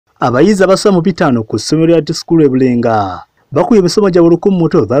Abayizi abasoma mu bitaano ku ssomero lya Tukole Bulenga bakuye emisomo gyabwe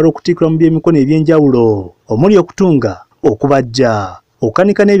 100 baala okutiikula mu by'emikono eby'enjawulo omuli okutunga, okubajja,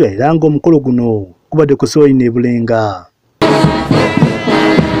 okukanika n'ebirala era ng'omukolo guno kubadde ku ssomero lino e Bulenga.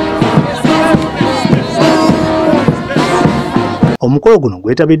 Omukolo guno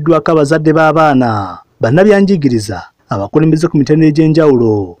gwetabiddwako abazadde b'abaana, bannabyanjigiriza, abakulembeze ku mitendera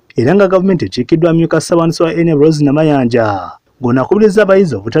egy'enjawulo era nga gavumenti ekiikiddwa amyuka Ssaabawandiisi wa NRM Rose Namayanja ng'onakubiriza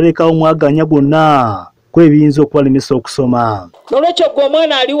abayizi obutalekawo mwaganya gwonna kw'ebiyinza okubalemesa okusoma. Nolwekyo gwe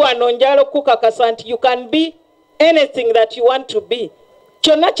omwana ali wano njala okukakasa nti you can be anything that you want to be.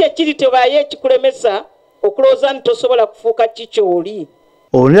 Kyonna kyekiri tebaye ekikulemesa okulowooza nti tosobola kufuuka kikyoli.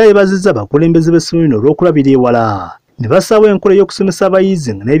 Ono era yeebazizza abakulembeze b'essomero lino olw'okulabira ewala ne basaawo enkola y'okusomesa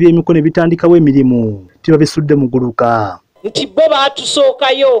abayizi nga n'ebyemikono ebitandikawo emirimu tibabisudde mu guluka. Nti bo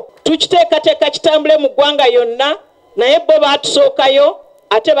baatusookayo tukiteekateeka kitambule mu ggwanga yonna naye bo baatusookayo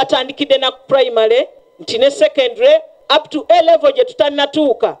ate batandikidde na primary nti ne secondary up to A level gye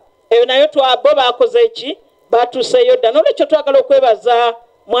tutannatuuka eyo nayo bo baakoze eki baatuuseyo dda. N'olwekyo twagala okwebaza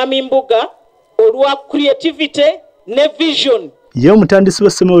Mwami Mbuga olwa creativity ne vision. Ye omutandisi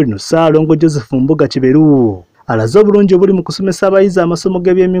w'essomero lino Ssaalongo Joseph Mbuga Kiberu alaze obulungi obuli mu kusomesa abayizi amasomo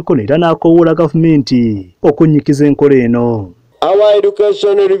g'ebyemikono era n'akoowoola gavumenti okunnyikiza enkola eno. Our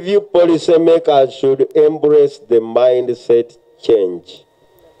education review policy makers should embrace the mindset change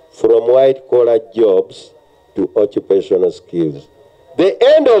from white-collar jobs to occupational skills. The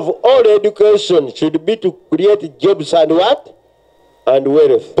end of all education should be to create jobs and what? And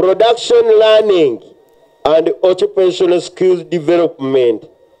wealth. Production learning and occupational skills development.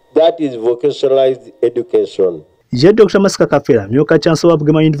 That is vocationalized education. Ye Dr. Masika Kafera myuka Chancellor wa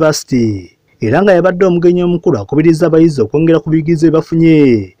Bwemufunye University era nga yabadde omugenyi omukulu akubiriza abayizi okwongera ku buyigirize bye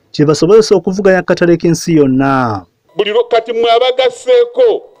bafunye kye basobozesa okuvuganya akatale k'ensi yonna. Buli kati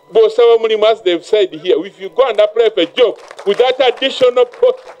mwabagaseeko bw'osaba mulimu as they've said here, if you go and apply for a job with that additional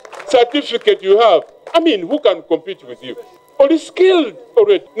certificate you have, I mean, who can compete with you? Oli skilled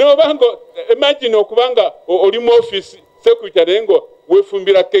already. N'obanga imagine okubanga oli mu office secretary ngo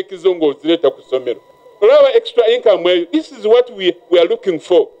wefumbira keki zo ng'ozireta ku ssomero. Olaba extra income, this is what we are looking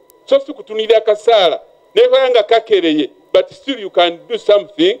for. So sikutunira akasaala nekoyanga kakereye, but still you can do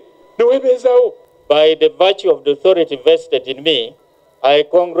something. Nowebezawo. By the virtue of the authority vested in me, I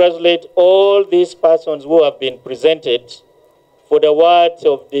congratulate all these persons who have been presented for the awards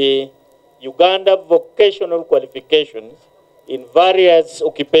of the Uganda Vocational Qualifications in various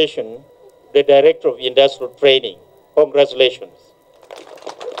occupations, the Director of Industrial Training. Congratulations.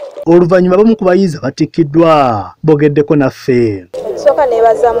 Oluvannyuma bamu ku bayizi abatikkiddwa bogeddeko naffe. Soka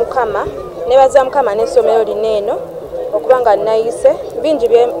nebaza Mukama n'essomero lino eno okubanga nayise bingi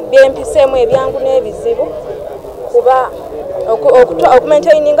byempiseemu ebyangu n'ebizibu kuba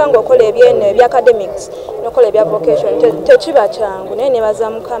okumaintaininga ng'okola ebyeno ebya academics n'okola ebya vocation tekiba kyangu naye nebaza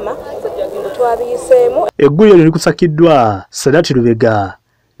Mukama mbu twabiyiseemu. Egguliro lino likusakiddwa Sadati Lubega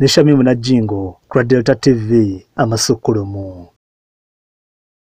ne Shamimu Najjingo ku Delta TV Amasukulumu.